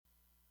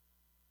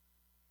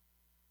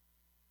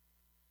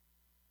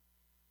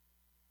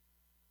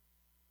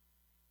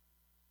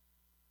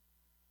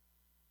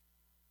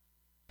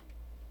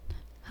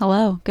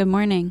Hello, good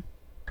morning.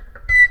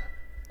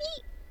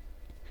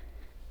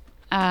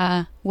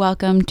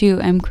 Welcome to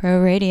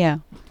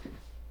mcrowradio.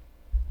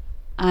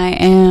 I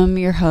am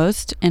your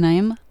host, and I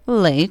am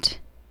late.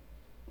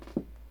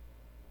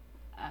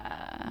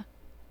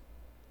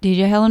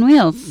 DJ Hellon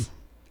Wheels,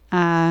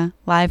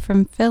 live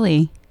from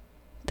Philly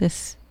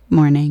this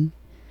morning.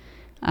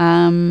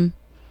 Yeah,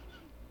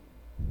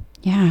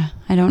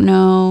 I don't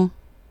know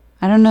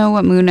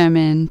what mood I'm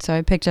in, so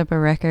I picked up a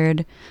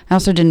record. I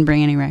also didn't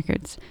bring any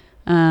records.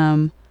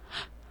 I'm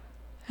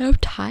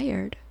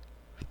tired.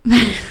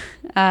 But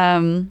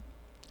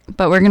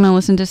we're going to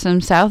listen to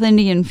some South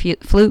Indian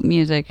flute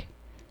music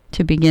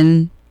to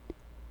begin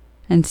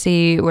and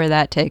see where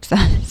that takes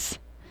us.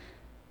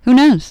 Who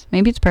knows?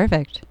 Maybe it's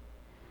perfect.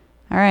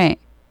 All right.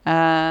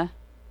 Yeah,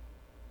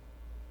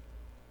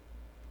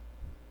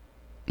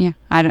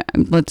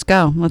 let's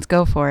go. Let's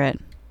go for it.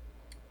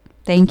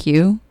 Thank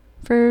you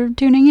for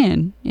tuning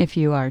in, if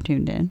you are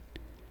tuned in.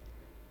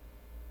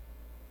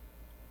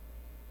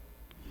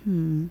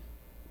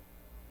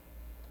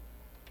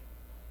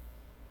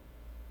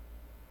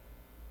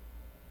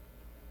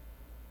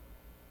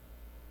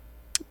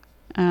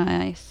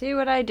 I see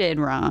what I did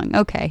wrong.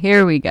 Okay,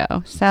 here we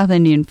go. South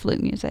Indian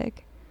flute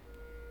music.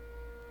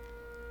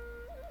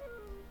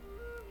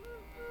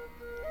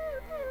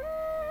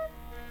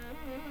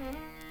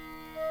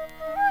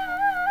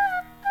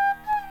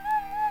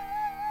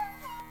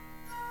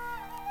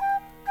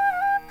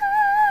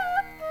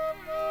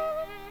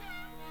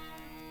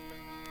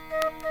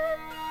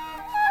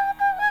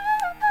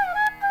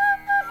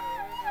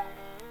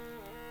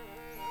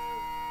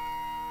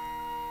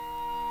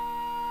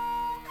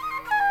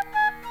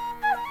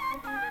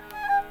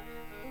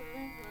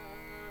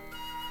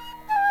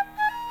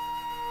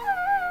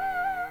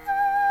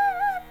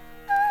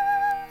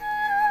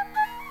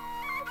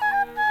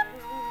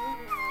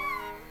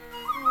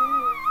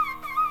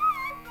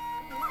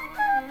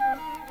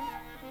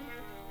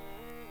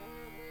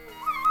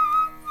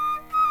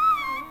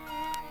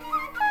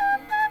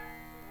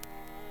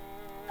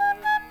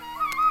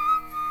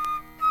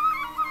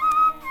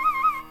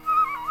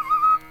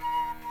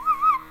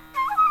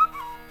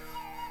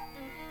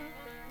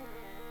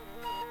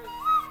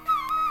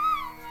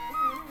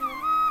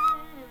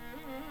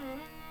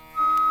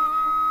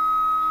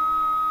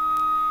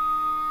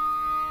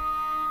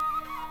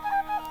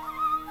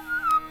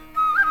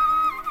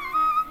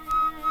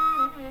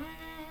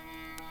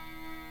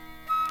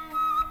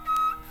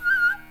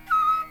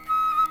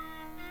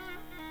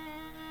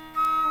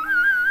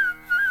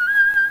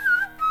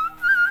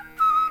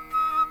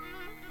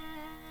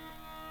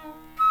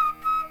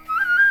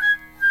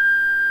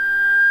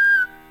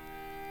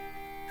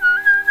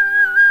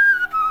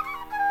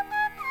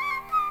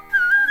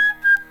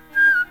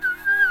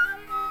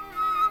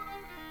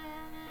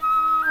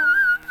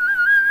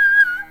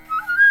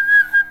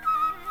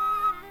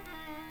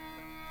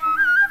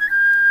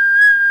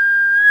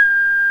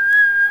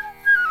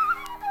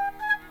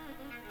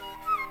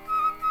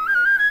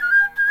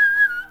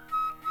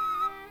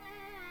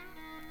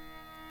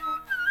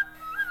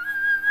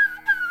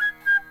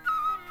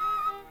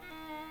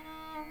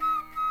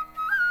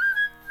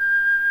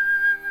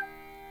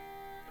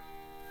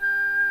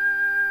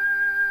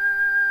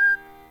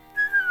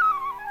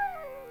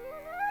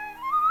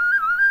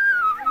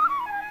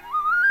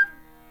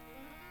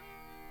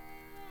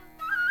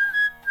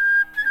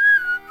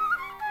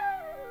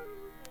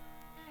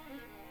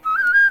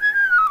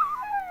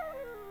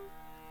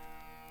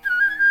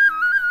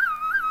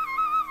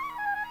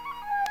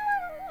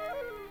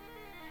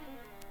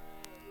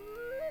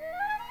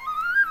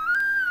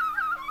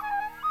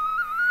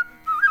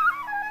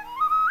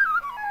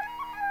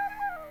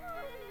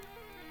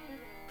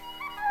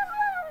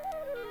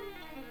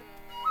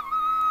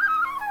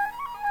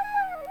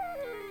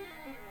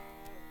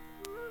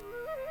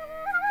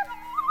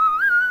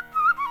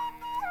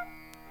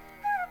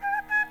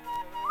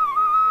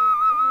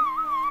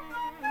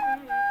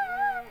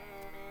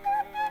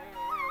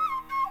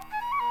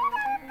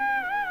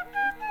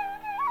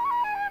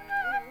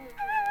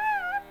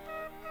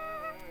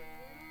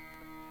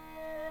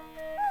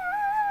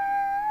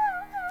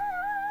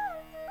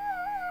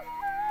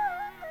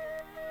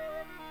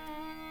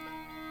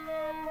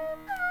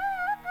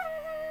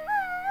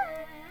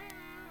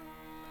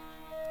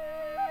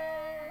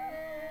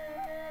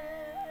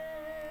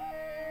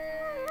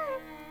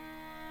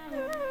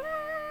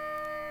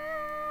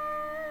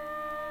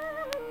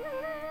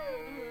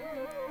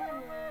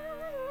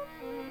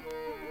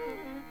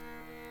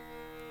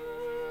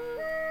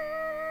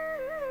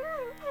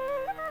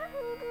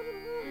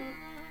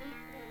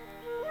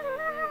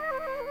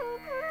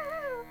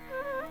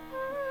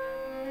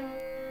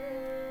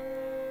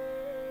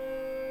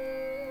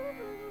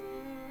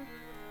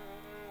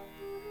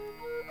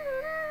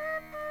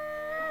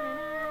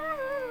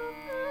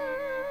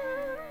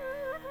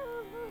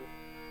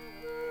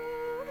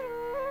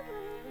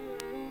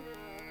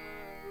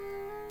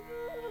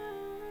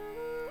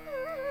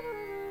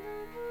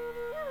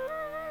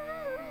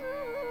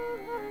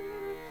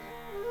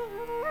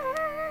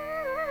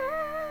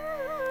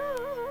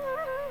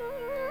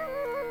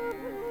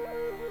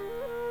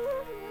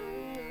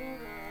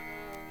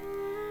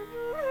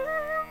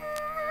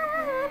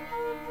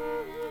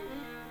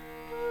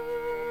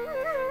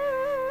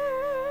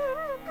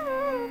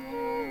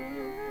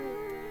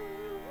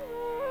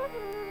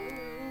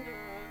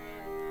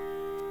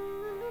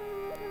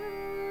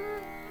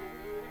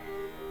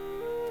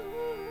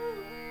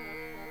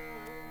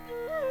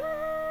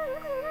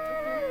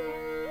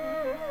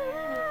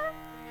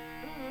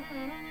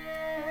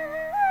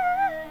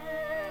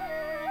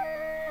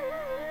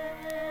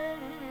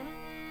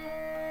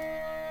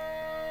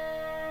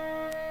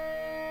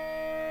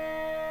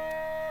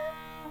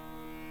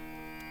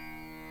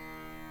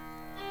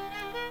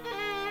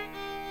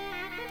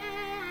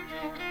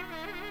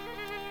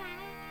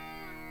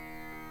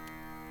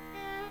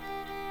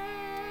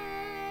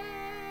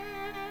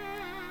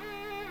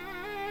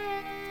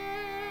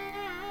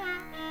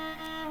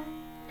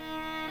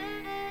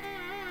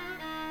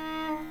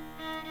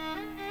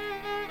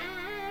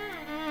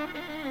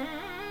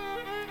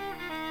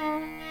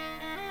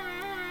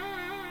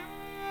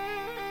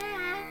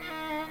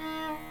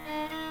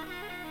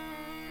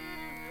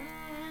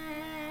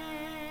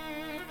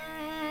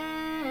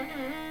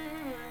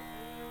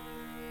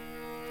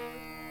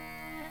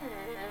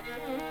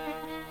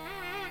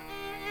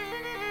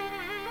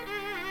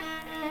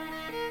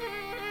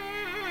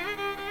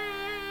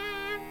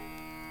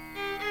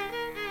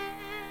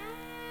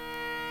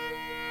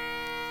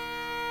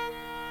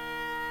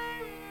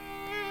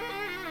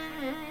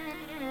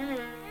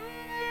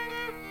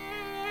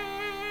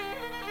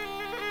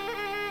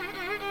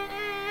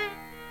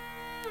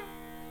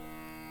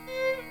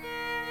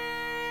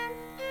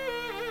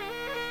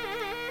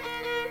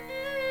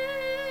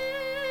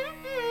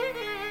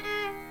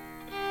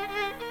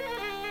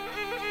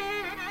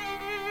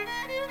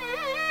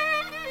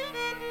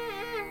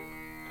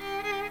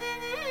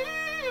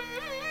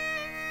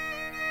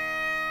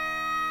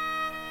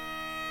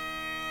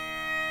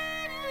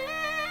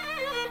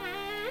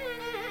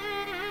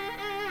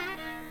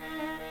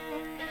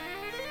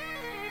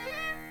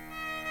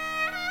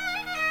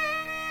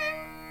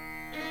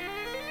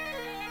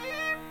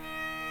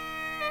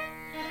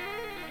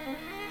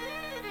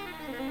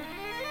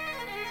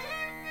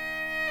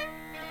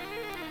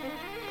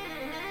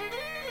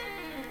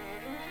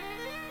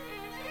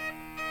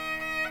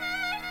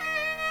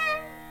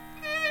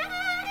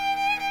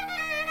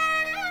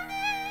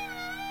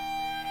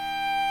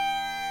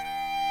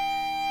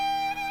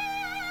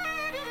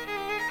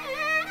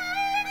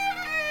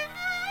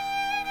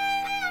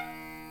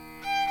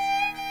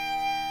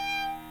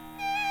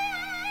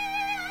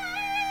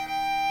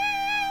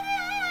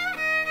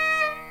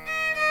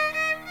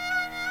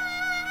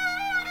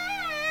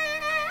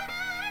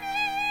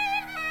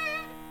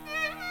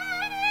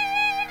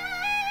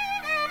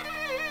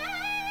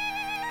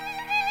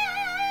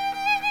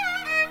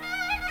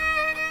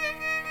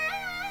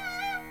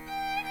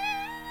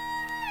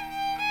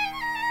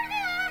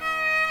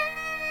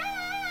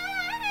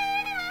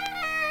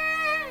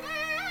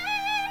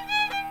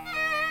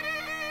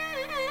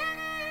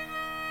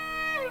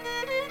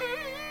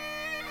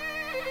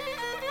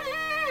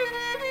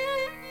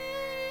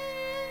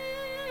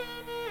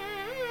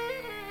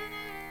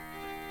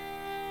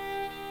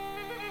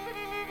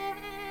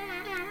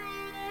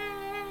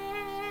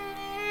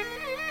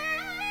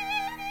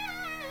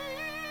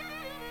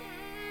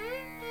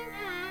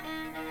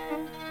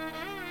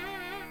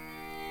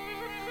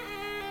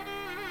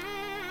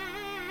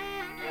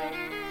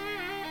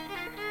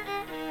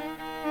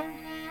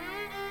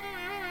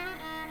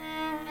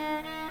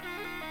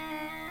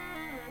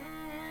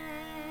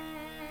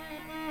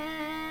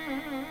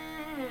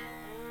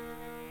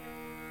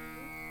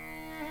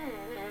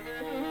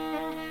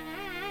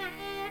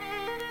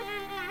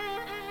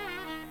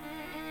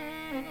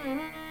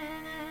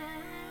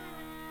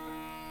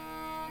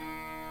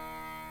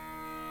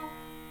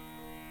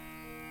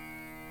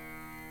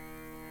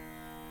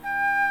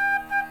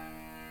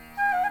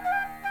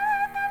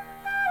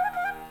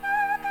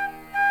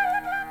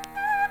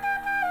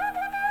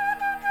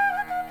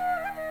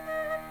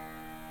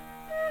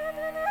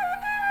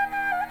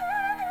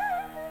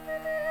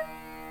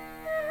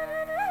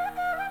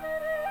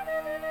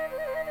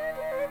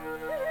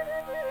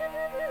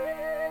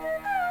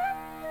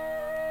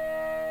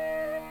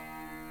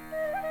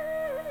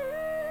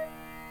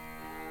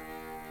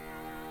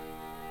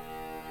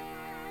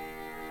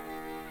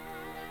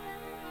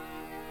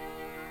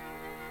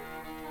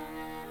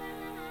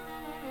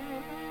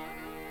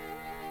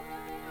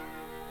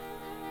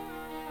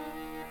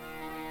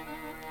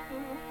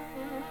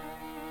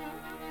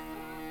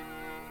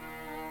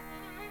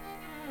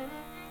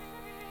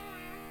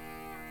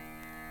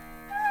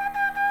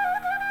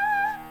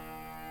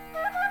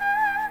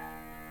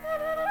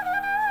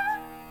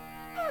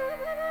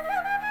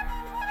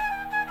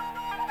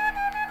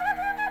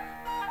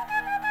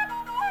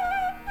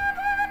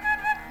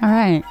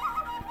 Alright,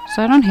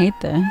 so I don't hate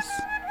this.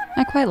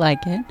 I quite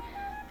like it.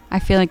 I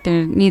feel like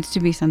there needs to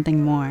be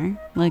something more,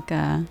 like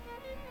a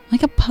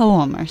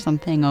poem or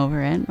something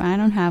over it, but I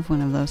don't have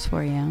one of those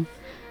for you.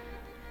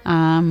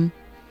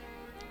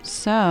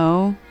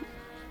 So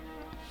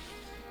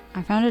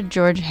I found a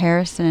George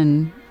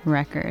Harrison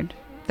record,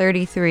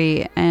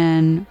 33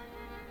 and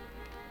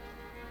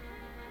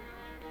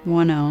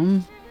 1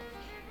 ohm.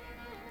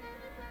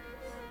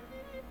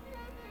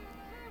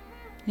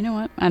 You know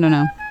what? I don't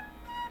know.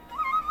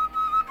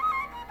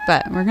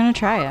 But we're gonna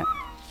try it.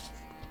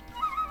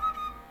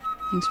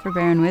 Thanks for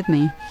bearing with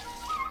me.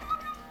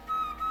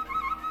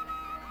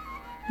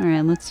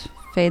 Alright, let's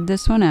fade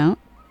this one out.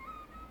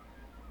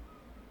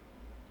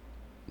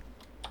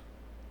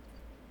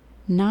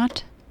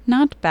 Not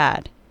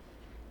bad,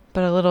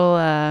 but a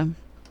little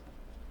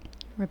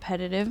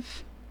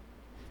repetitive.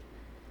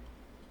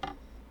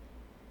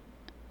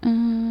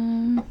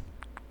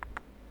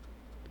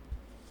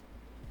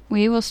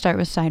 We will start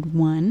with side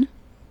 1.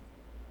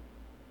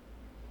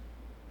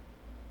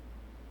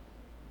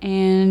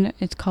 And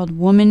it's called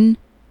Woman,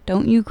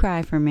 Don't You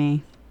Cry For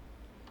Me.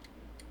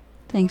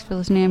 Thanks for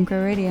listening to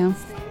mcrowradio.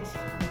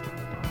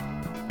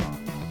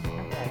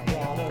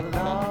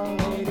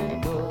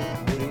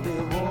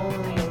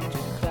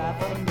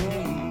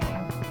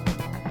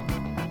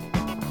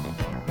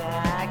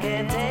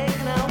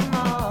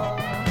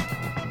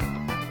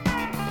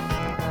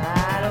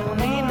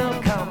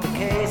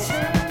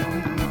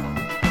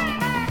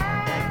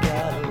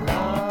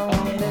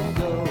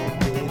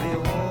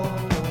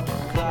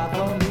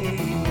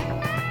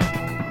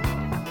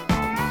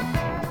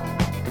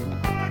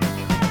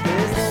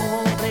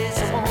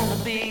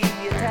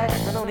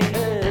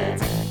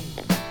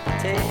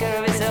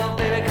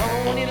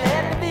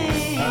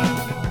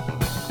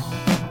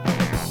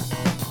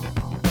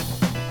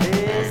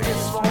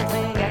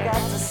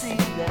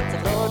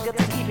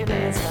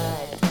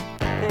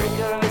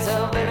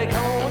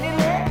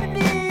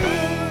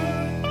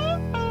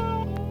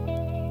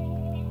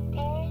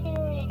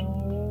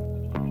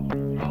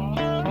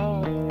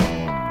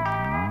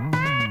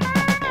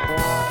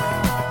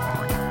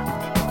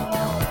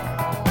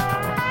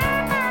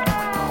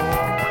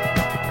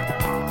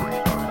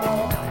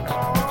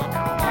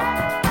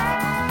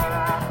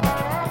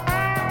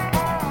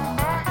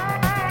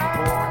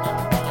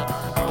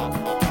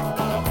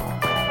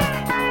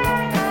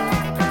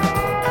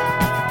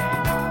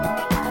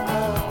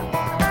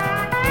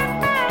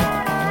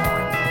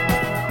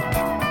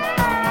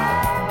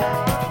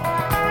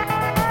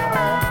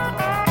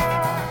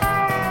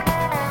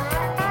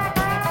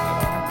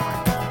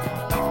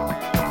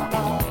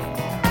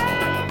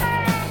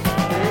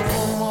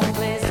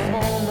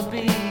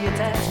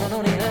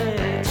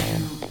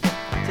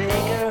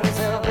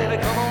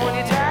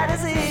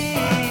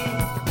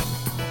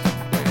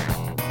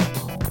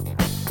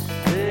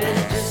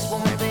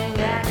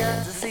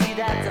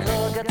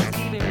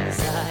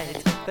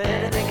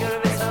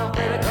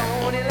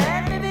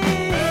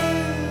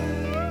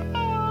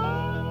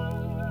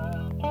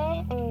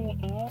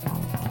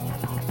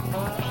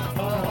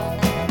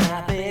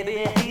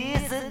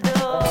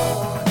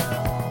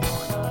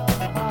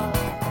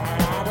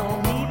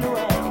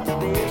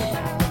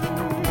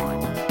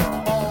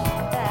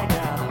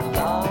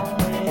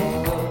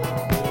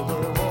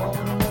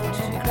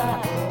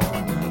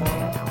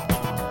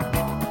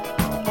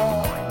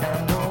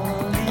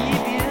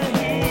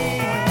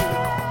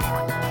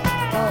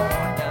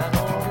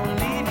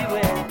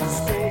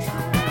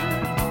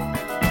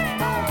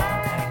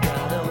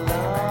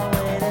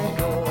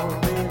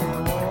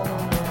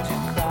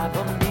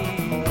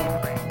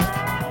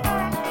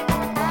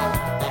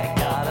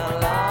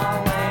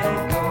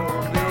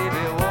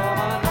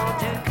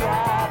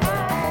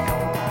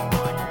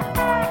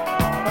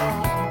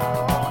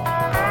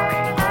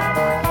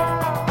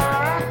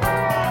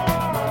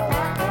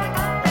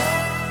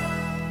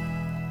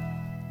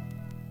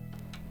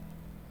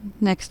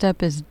 Next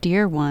up is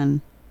Dear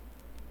One.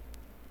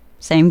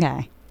 Same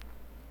guy.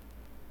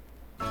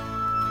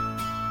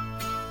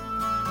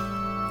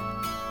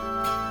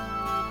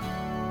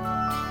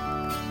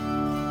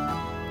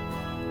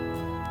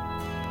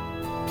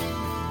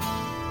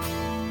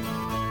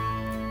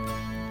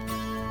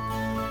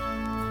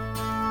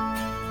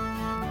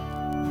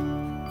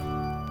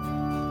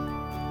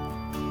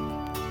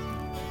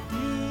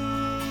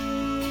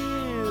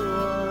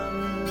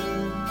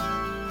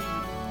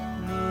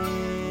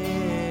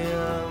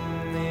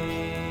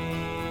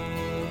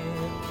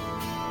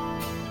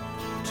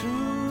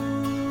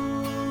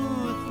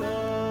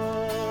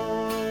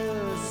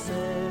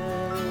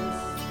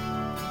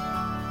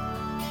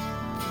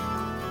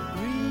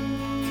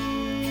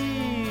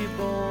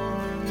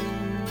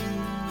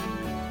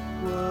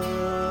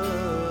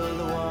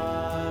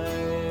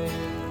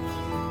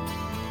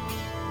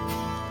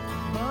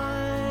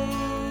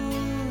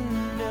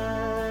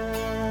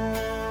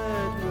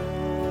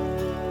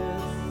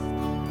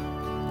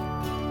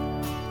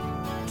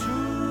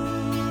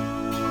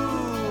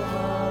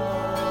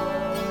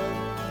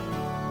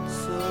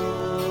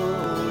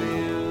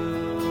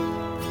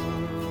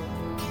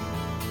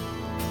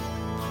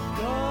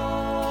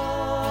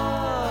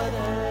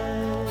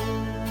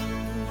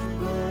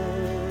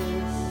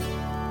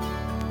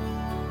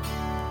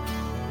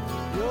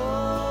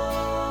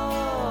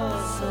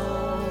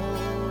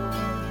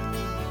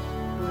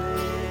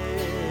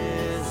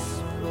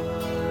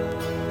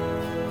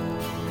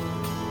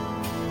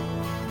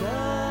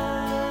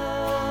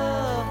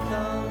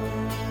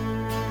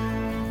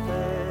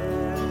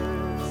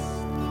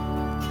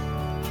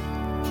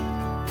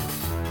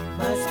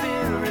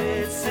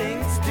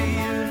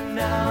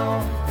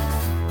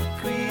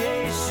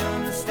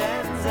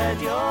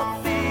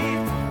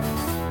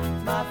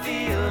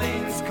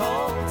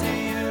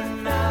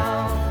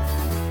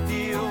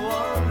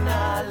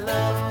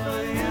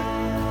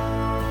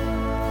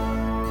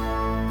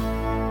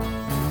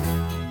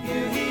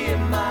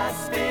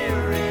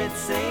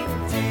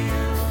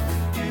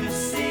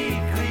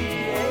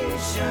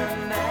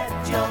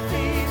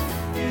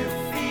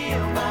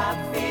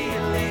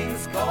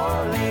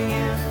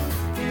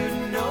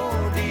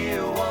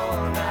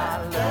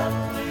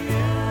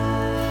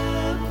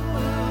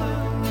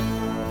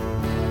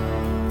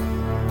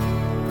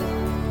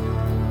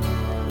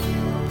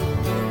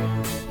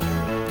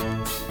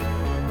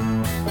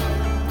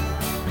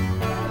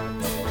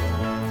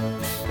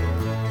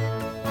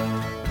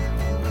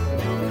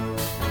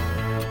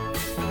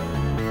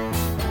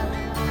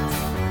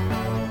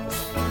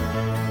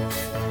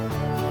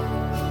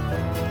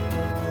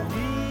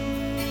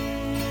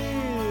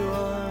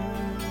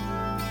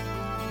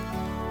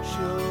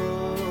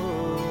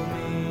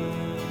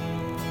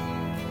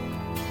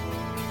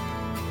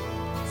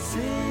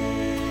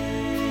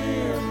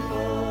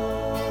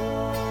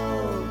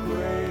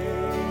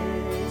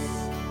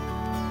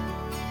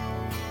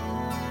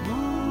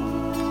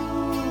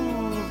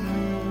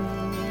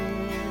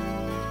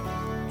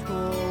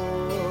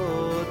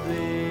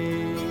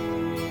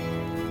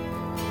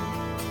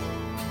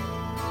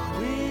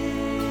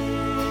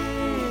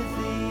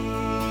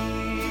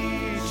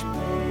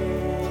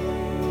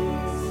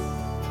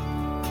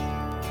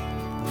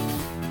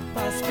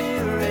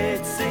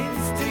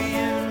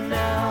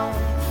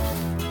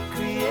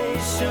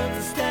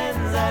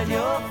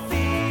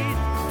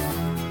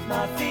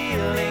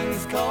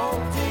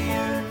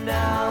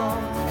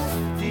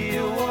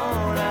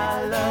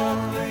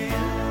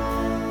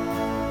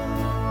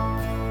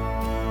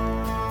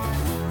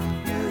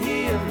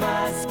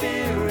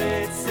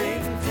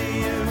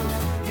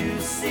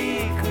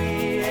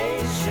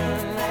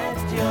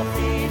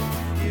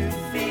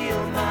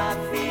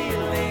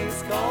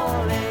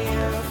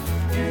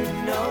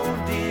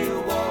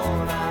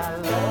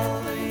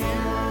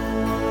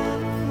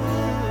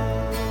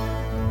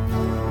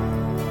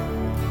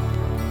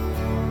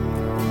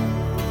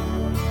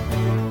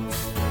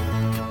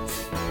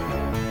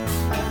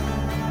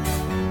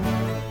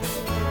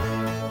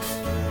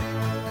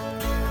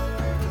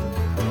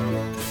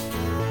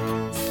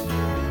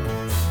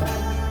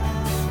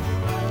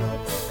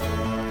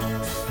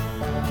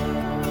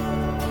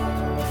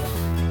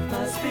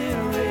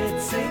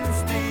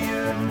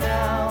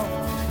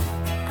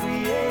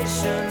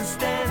 creation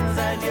stands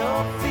at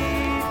your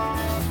feet.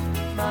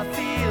 My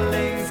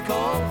feelings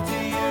call to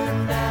you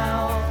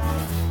now.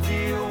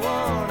 Dear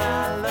one,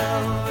 I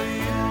love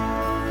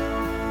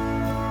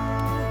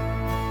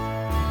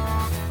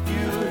you.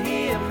 You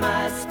hear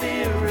my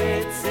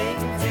spirit sing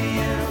to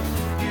you.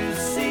 You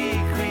see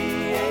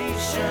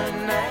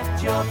creation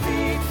at your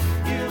feet.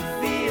 You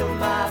feel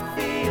my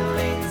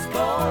feelings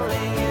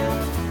calling you.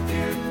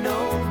 You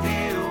know,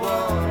 dear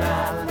one,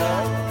 I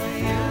love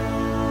you.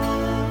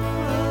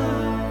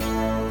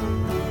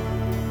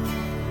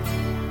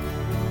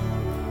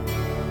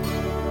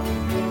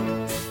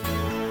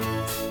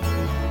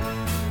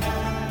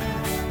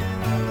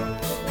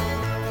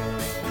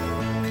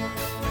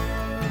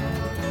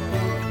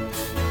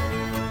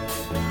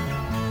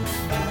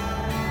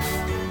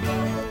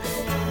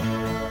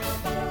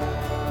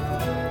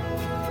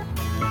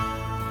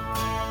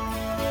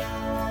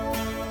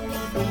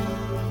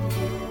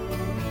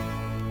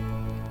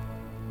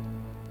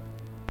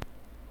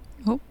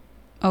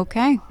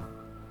 Okay.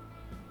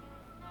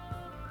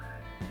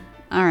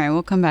 All right,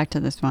 we'll come back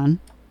to this one.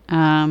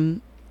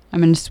 I'm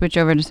going to switch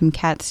over to some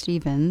Cat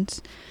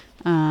Stevens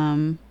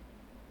off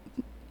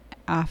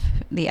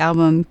the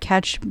album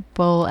Catch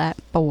Bull at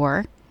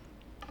 4.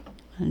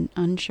 I'm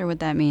unsure what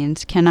that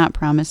means. Cannot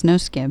promise, no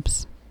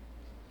skips.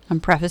 I'm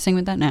prefacing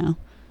with that now.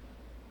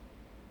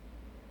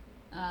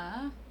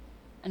 And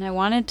I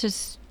wanted to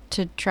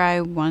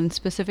try one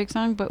specific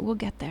song, but we'll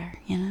get there,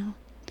 you know.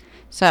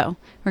 So,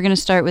 we're going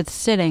to start with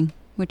Sitting,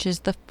 which is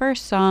the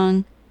first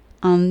song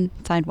on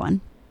side 1.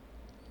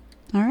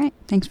 All right.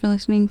 Thanks for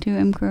listening to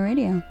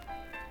mcrowradio.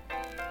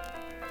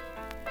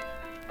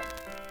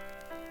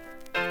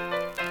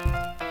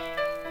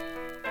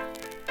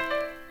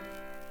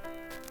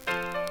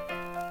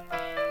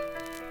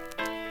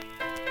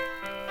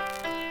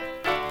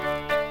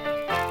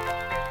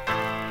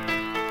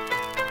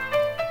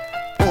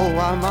 Oh,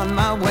 I'm on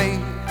my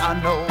way, I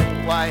know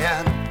I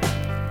am.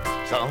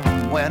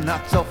 Somewhere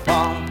not so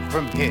far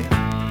from here.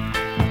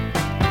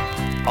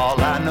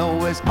 All I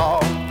know is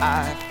all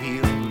I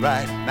feel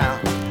right now.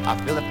 I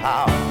feel the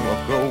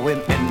power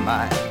growing in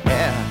my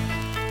hair.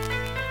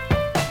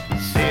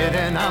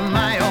 Sitting on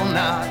my own,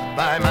 not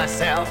by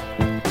myself.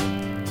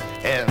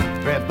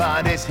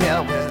 Everybody's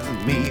here with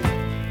me.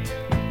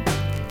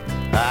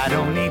 I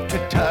don't need to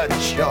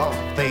touch your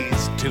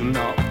face to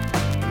know.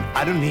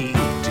 I don't need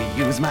to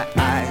use my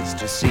eyes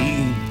to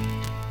see.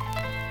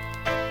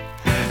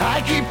 I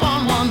keep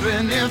on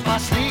wondering if I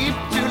sleep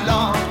too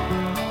long.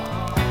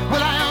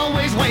 Will I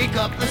always wake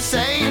up the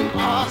same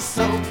or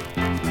so?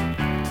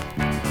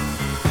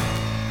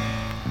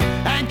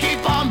 And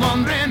keep on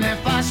wondering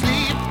if I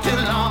sleep too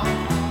long.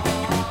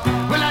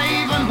 Will I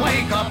even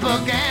wake up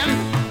again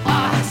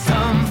or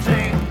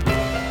something?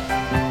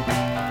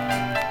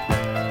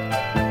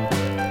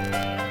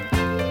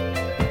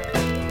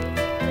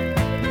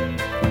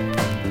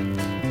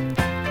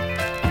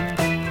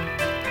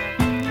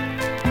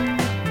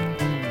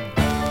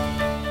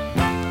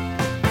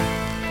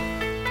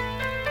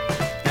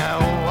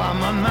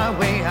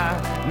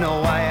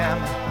 No, I am.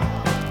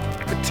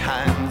 The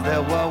times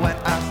there were when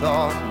I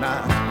thought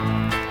not.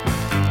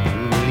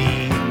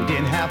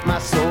 Didn't have my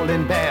soul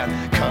in bad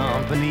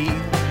company.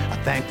 I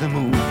thank the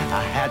moon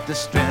I had the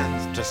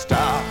strength to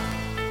stop.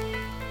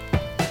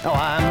 No,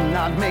 I'm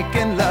not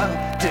making love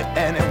to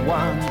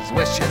anyone's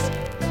wishes,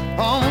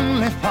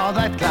 only for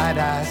that light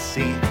I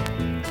see.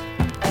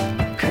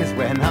 'Cause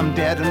when I'm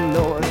dead and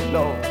low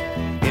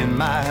in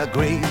my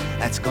grave,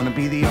 that's gonna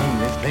be the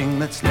only thing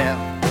that's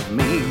left of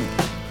me.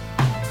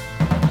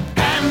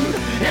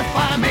 If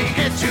I make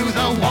it to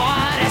the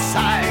water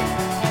side,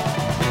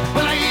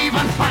 will I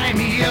even find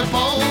me a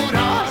boat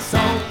or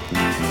so?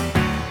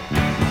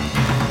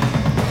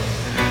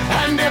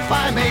 And if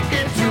I make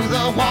it to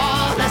the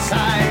water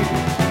side,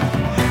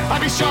 I'll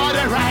be sure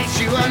to write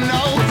you a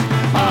note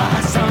or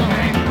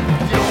something.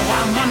 Yo,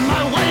 I'm on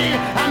my way,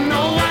 I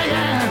know I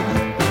am.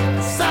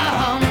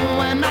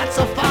 Somewhere not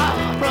so far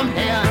from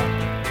here.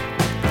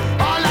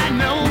 All I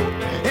know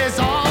is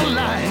all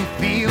I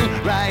feel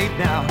right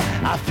now.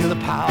 I feel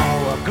the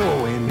power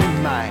growing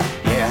in my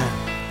hair.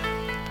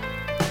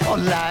 Oh,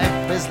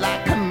 life is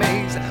like a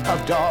maze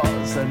of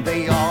doors, and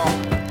they all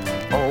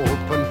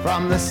open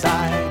from the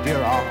side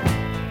you're on.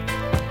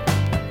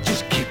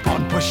 Just keep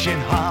on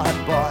pushing hard,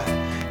 boy.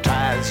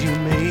 Try as you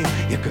may,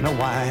 you're gonna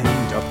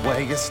wind up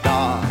where you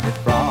started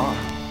from.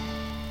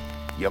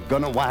 You're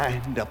gonna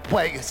wind up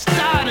where you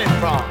started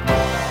from.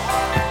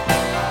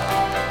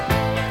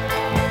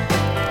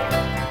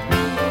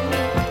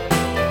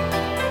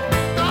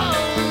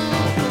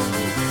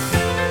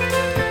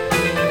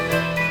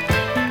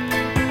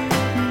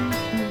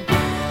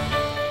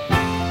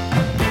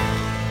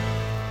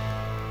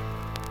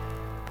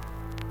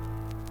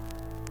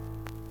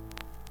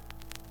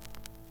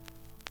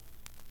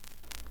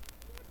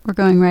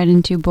 We're going right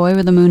into Boy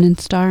with a Moon and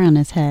Star on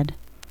his head.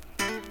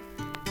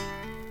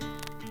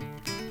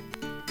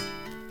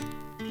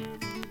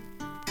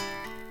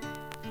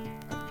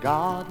 A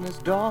gardener's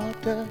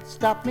daughter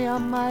stopped me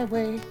on my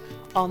way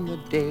on the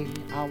day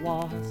I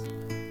was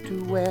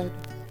to wed.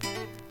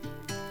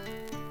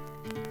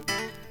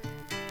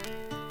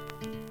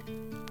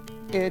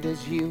 It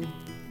is you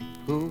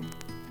who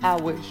I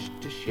wish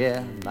to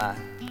share my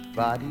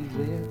body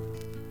with,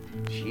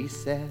 she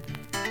said.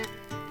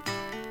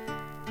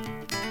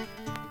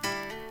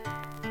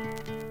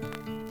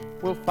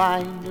 We'll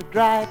find a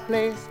dry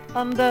place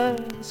under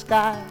the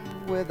sky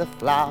with a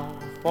flower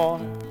for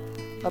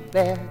a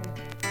bed.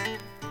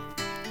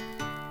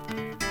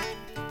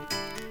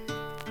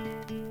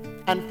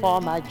 And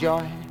for my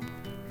joy,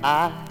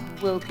 I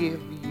will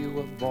give you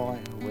a boy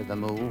with a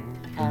moon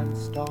and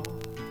star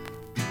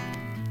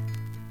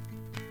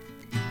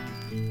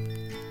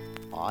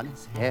on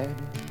his head.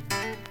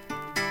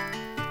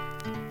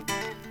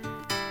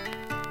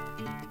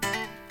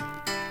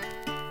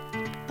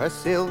 Her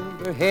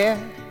silver hair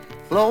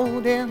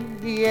flowed in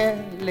the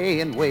air,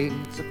 laying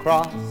waves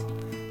across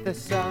the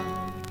sun.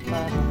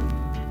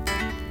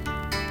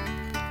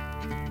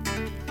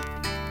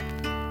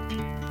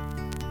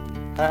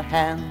 Her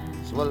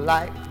hands were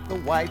like the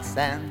white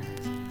sands,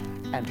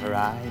 and her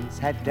eyes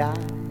had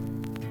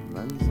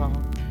diamonds on.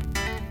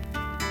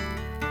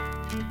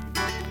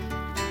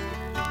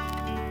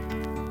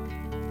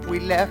 We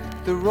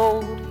left the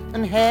road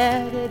and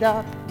headed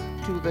up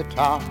to the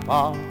top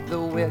of the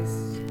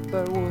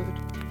whisper wood.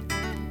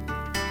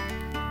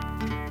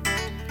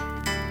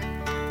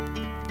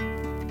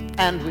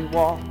 And we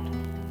walked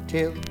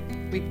till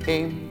we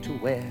came to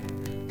where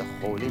the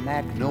holy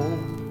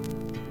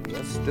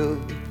magnolia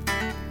stood.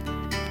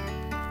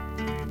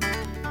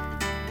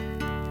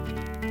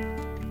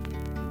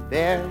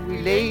 There we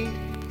lay,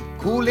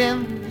 cool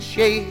in the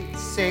shade,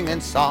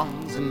 singing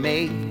songs and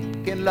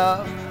making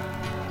love.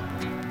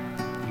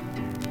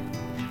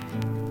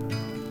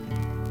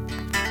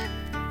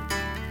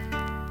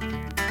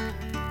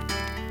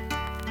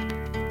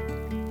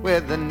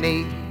 With the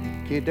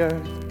naked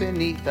earth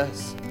beneath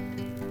us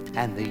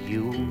and the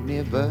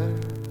universe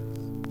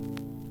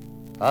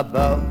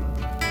above.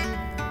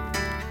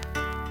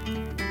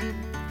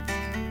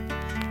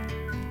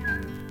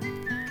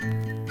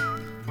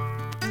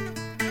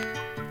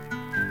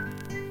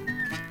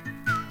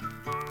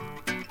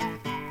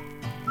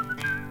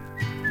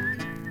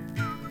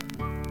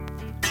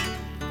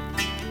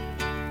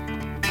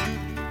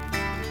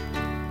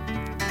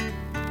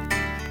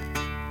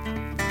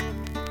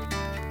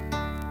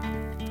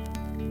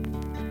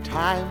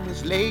 Time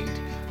was late,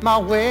 my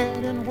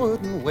wedding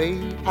wouldn't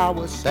wait. I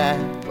was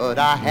sad, but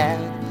I had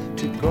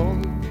to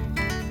go.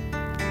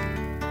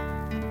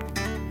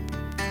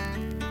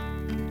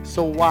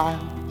 So while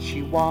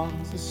she was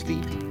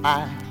asleep,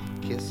 I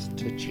kissed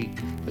her cheek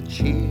for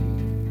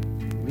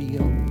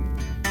cheerio.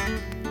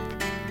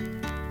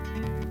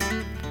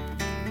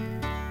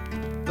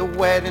 The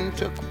wedding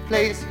took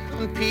place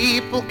and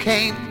people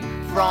came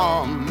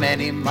from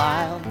many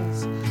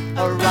miles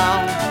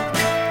around.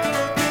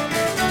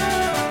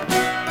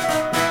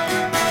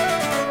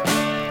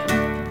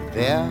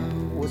 There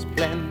was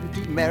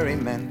plenty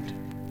merriment,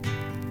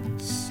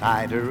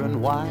 cider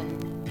and wine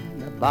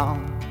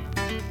abound.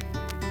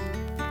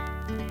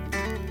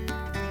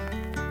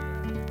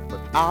 But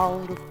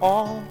out of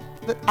all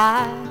that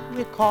I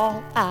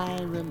recall, I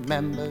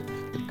remember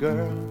the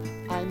girl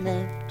I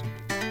met.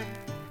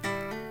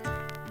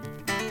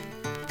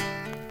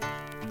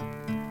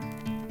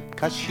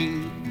 'Cause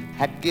she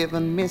had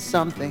given me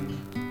something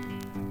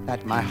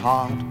that my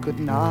heart could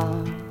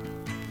not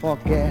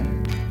forget.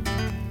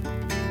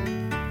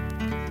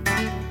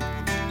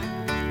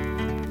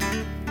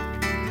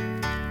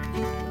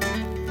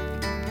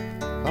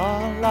 La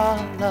la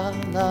la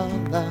la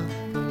la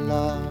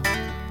la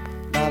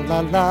la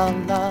la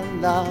la la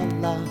la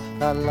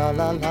la la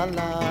la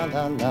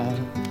la la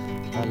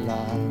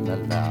la la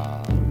la.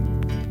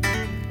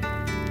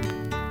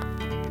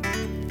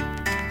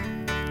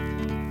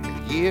 The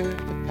year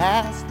that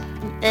passed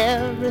and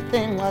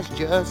everything was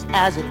just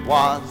as it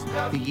was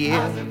the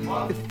year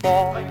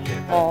before,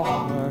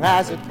 or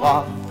as it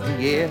was the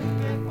year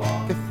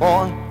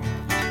before.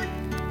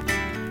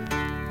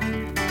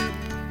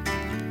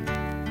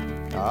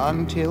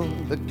 Until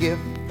the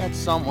gift that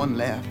someone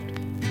left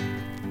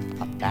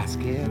a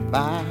basket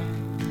by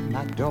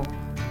my door.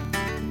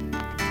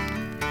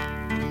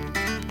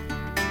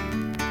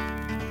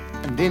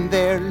 And in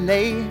there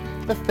lay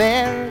the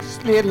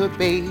fairest little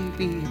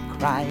baby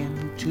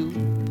crying to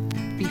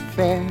be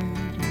fed.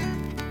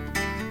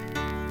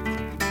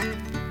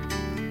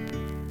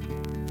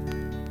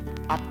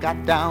 I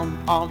got down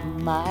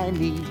on my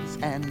knees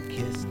and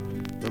kissed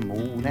the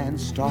moon and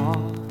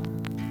stars.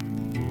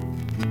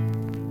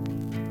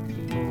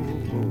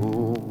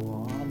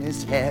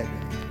 His head.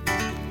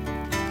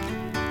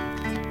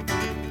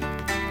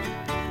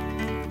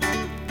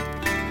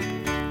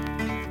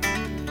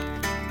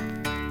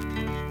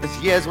 As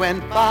years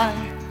went by,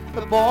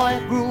 the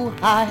boy grew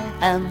high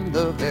and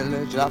the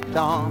village looked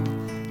on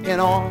in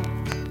awe.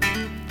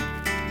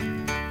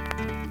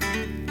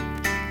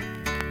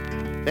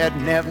 They'd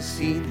never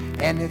seen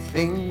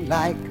anything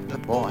like the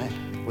boy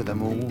with the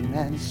moon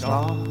and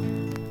stars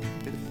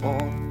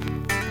before.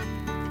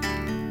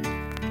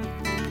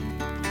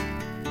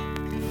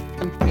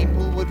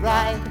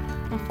 ride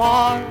from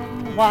far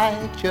and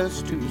wide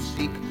just to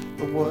seek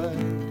the word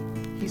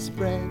he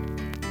spread.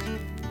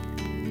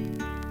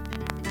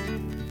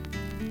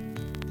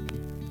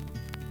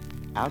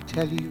 I'll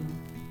tell you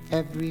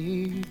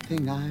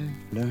everything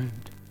I've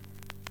learned,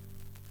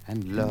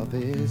 and love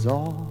is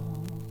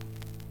all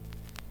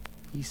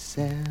he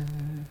said.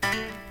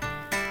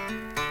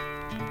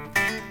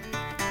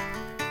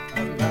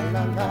 La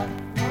la la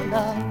la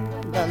la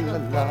la la la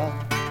la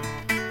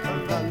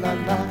la la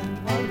la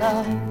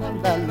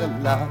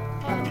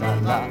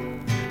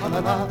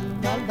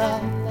la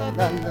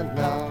la la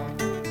la.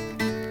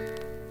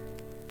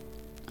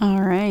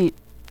 All right.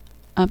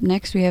 Up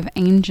next we have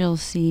Angel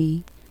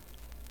C.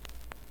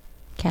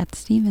 Cat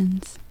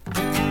Stevens.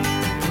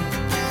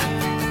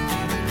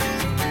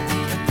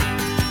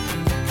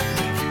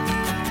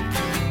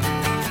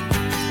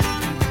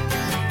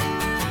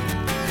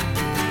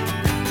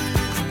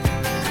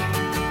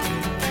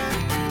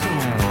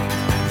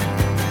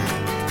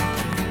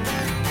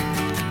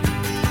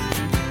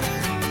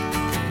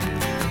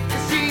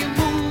 She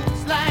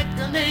moves like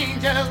an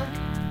angel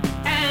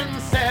and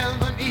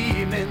 7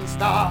 evening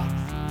stars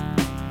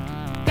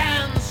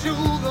dance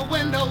through the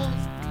windows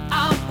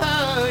of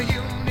her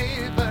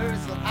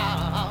universal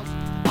house,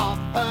 of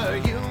her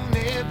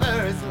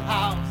universal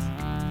house.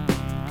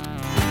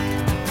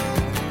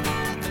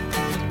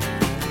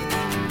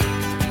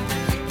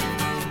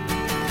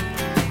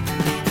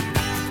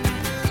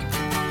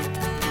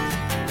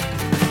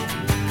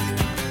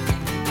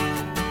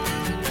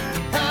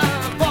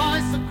 Her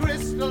voice a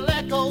crystal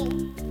echo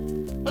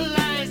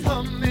lies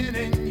humming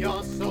in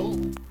your soul,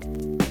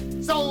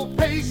 so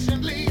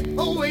patiently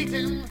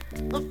awaiting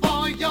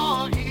for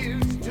your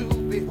ears to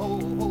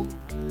behold,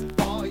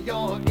 for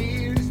your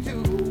ears to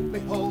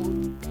behold.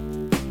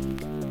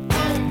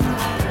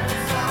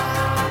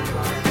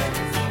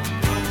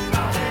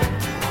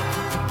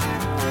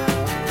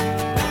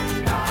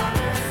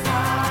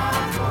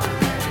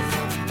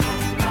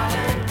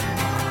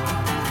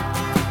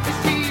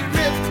 She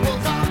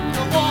ripples on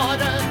the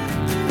water,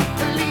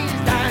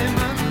 leaves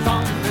diamonds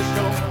on the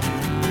shore,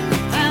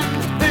 and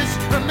this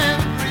from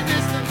every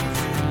distance,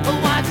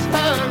 watch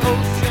her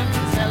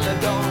oceans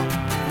adore.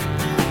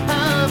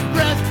 Her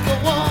breath the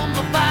warm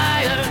of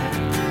fire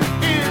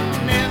in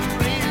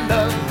every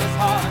lover's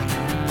heart.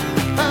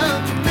 Her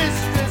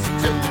mistress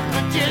to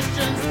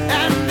magicians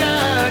and a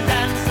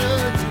dancer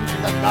to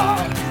the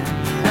gods,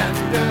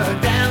 and a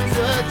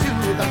dancer to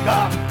the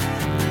gods.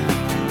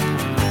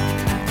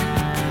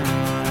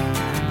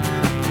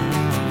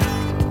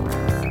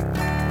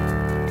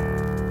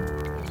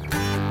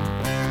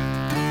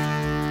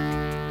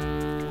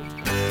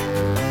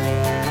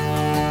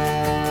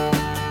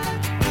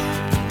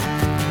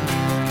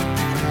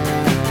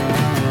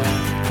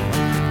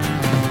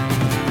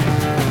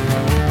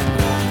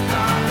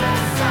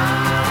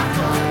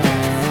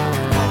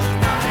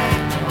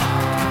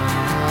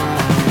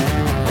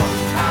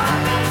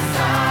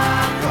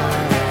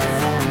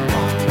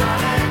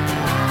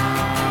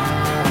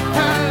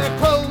 Her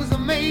clothes are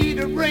made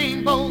of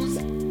rainbows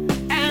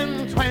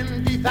and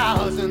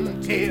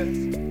 20,000 tears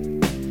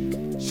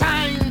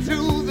shine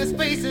through the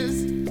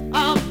spaces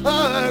of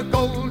her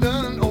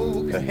golden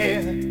ochre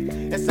hair.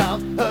 It's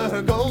of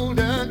her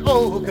golden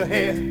ochre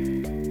hair.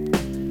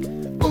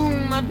 Ooh,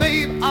 my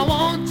babe, I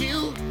want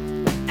you,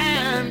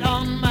 and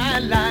on my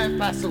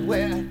life I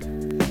swear,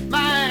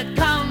 my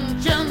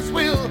conscience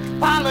will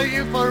follow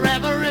you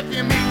forever if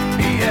you meet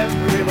me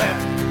everywhere.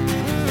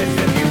 Yes,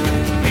 if you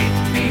meet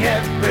me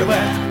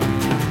everywhere.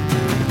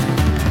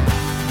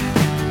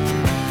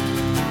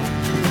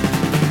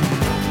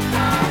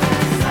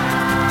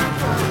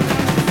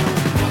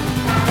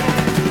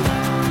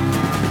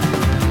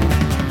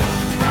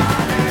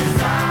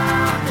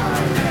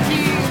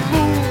 She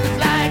moves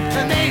like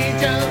an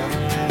angel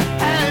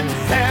and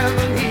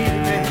 7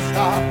 evening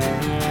stars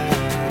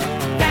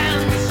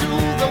dance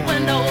through the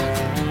windows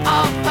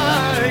of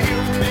her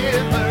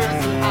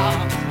universal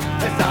house.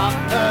 It's of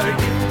her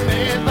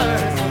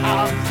universal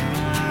house,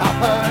 of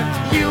her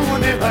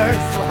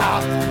universal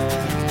house.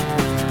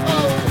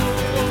 Oh.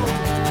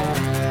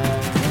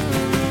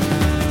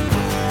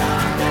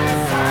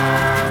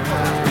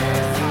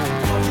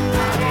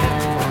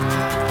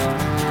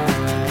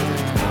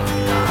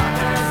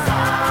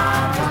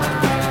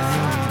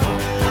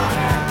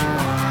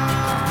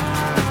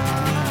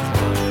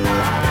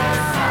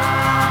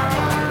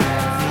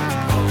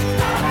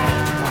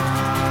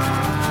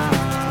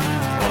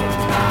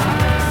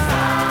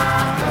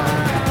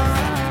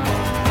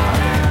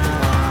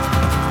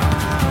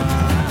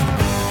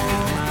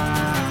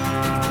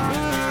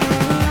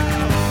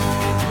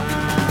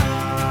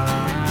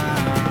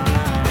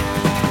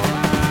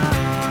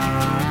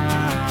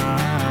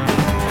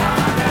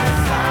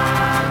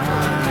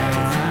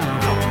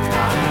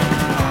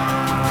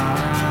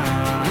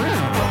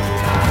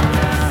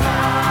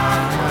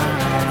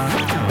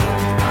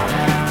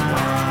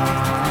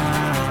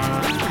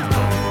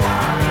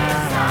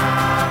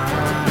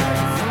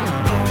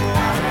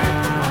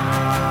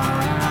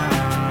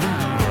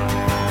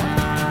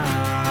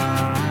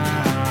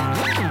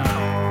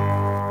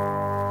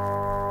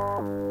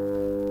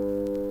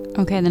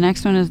 Okay, the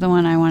next one is the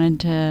one I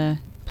wanted to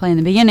play in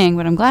the beginning,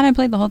 but I'm glad I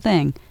played the whole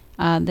thing.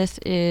 This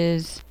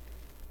is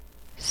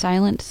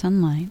Silent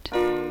Sunlight.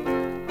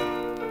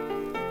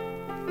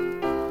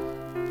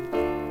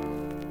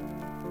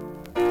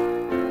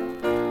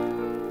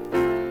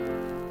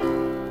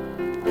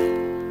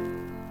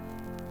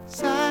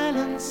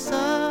 Silent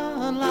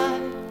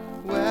sunlight,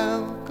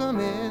 welcome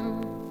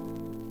in.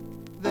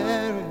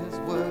 There is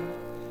work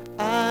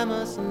I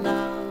must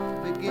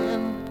now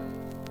begin.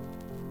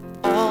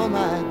 All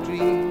my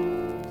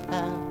dreams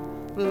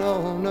have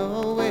blown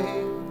away.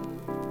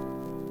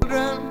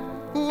 Children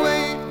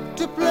wait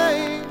to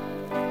play.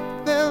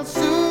 They'll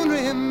soon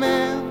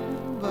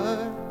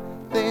remember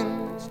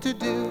things to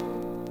do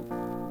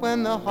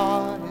when the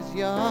heart is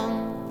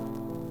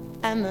young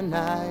and the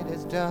night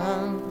is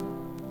done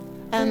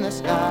and the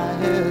sky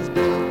is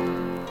blue.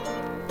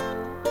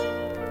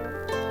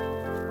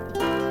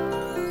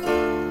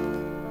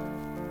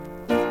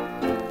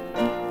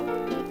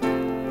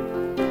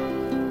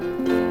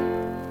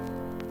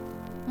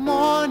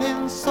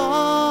 Morning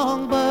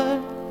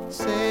songbird,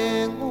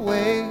 sing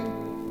away,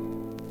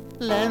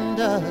 lend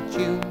a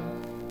tune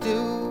to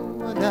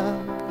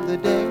another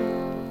day.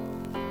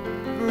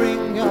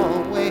 Bring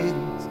your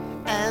wings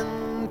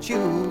and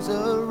choose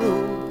a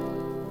route.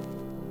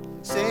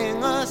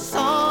 Sing a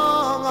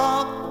song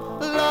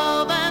of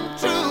love and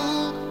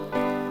truth.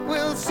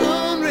 We'll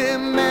soon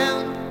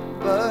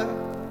remember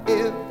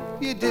if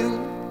you do,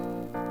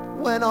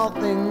 when all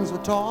things were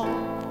tall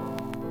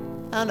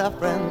and our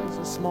friends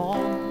were small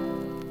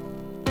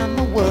and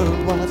the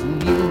world was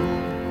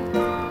new.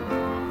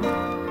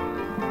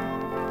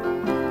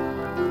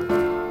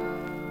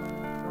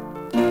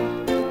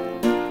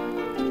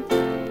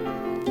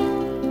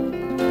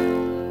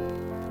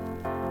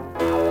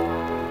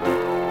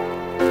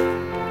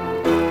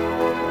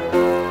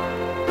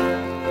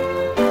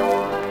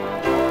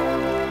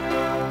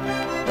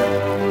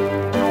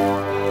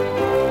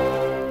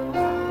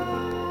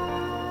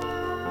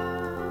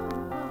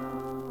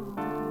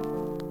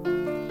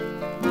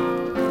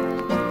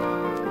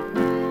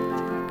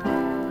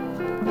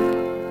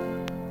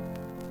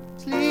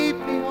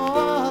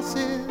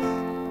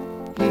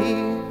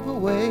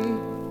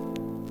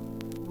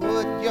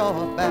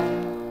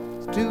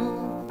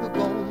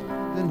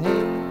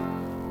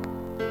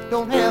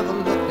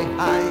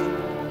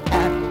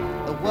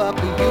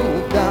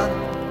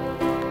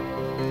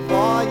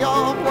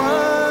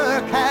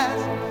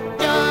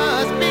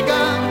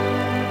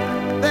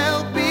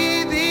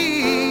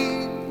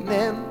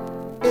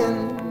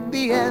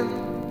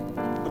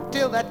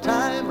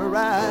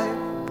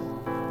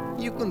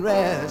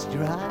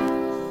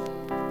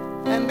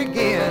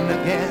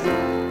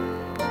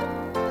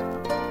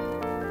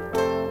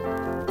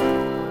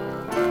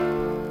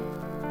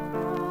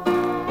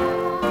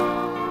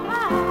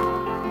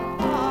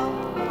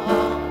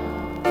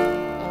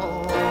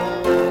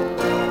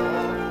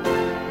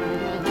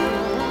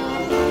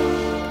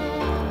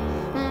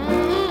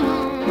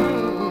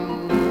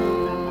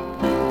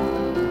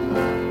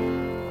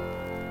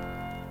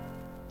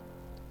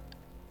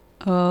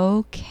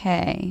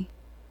 Okay.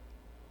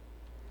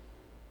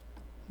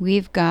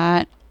 We've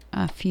got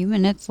a few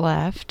minutes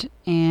left,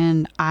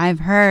 and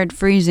I've heard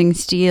Freezing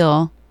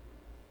Steel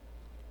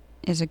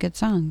is a good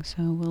song,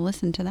 so we'll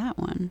listen to that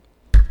one.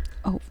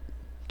 Oh,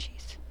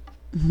 jeez.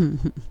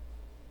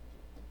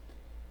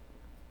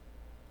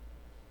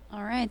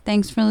 All right,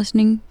 thanks for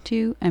listening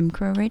to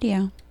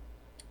mcrowradio.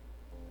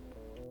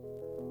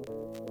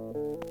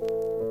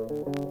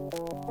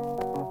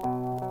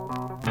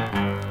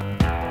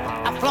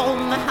 I've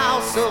flown the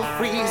house of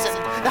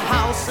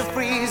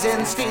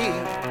freezing steel.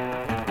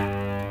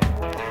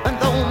 And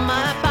though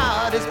my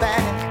body's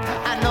back,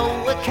 I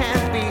know it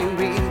can't be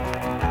real.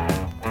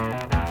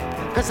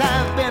 'Cause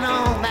I've been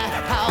on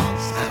that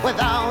house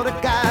without a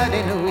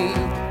guiding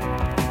wheel.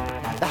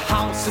 The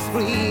house of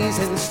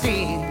freezing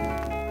steel.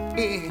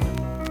 Yeah.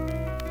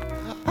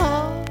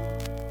 Oh,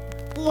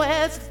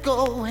 where's it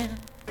going?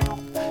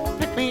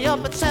 Pick me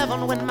up at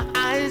 7 when my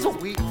eyes are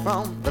weak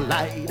from the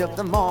light of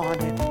the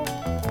morning.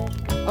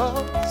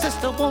 Oh,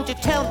 sister, won't you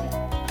tell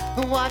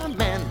me what a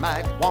man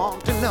might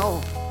want to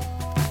know?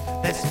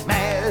 This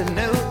mad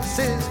news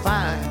is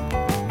fine,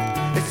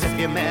 as if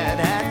you're mad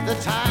at the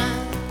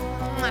time.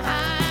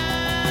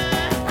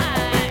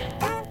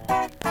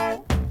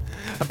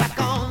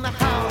 Back on the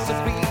house of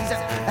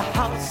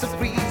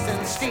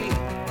freezing steel.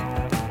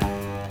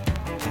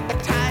 I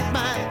tied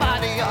my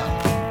body up,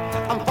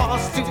 I'm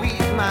forced to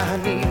eat my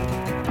meat.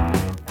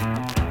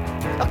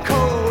 A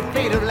cold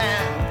plate of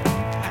lamb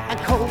and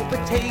cold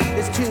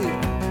potatoes too.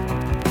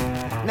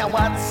 Now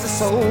what's the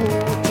soul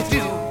to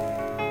do?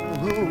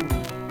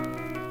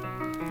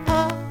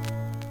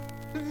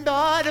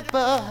 Daughter,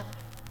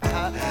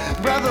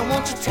 brother,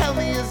 won't you tell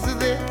me, is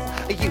this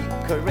a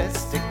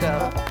Eucharistic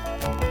love?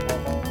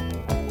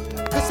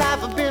 'Cause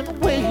I've been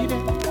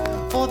waiting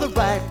for the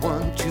right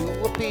one to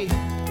appear,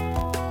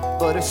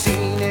 but I've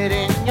seen it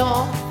in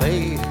your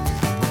face,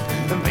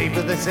 and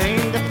maybe this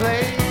ain't the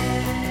place.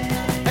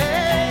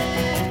 Hey,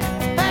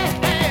 hey,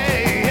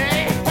 hey,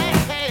 hey, hey.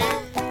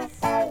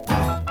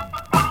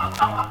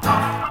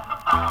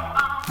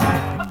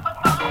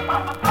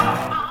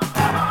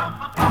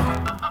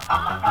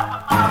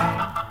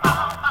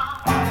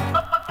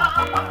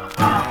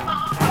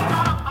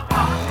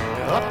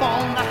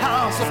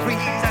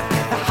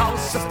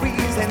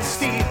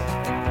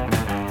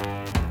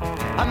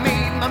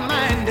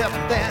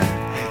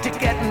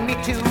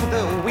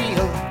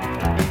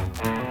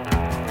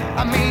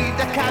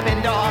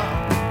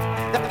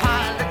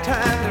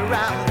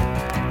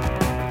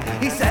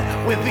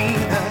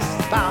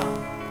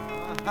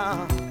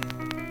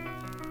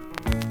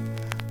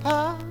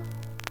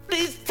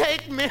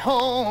 me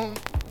home.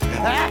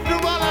 After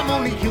all, I'm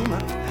only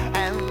human,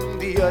 and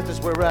the earth is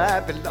where I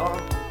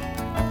belong.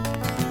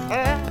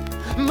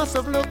 I must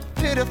have looked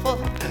pitiful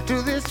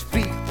to this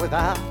feet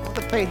without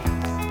the face.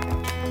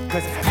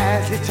 'Cause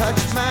as it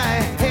touched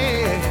my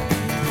head,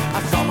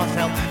 I saw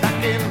myself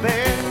back in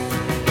bed.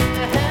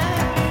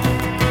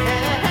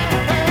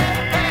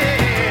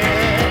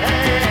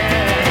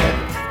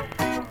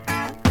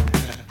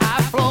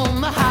 I've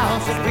flown the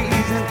house of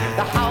reason,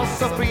 the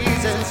house of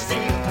reason steel.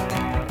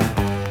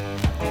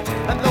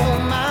 And though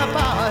my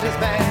body's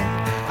bad,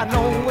 I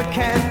know it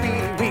can't be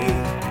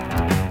real.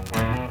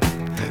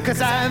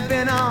 'Cause I've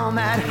been on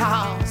that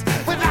house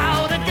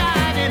without a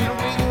guiding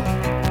wheel.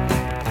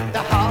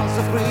 The house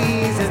of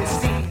reason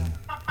steel.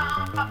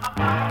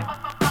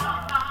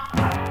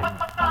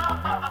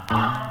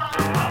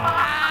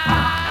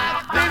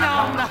 I've been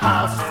on the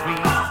house of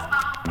reason.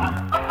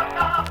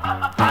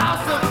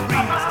 House of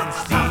reason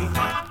steel.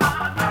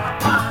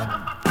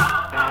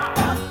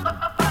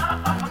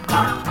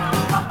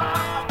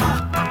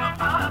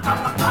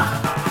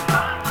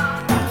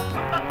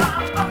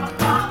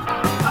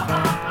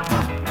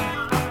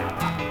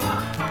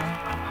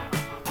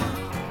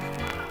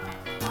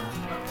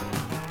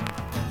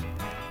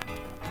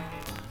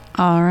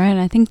 All right,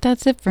 I think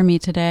that's it for me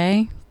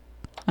today.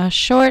 A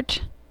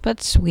short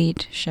but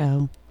sweet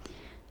show.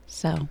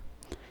 So,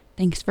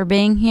 thanks for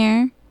being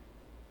here.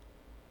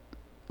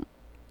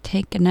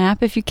 Take a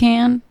nap if you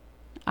can.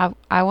 I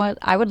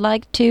would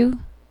like to,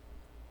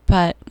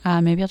 but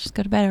maybe I'll just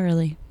go to bed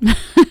early.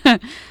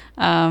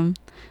 All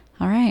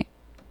right.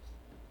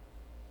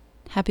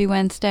 Happy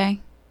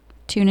Wednesday.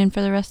 Tune in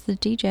for the rest of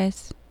the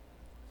DJs.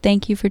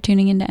 Thank you for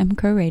tuning into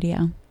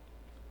mcrowradio.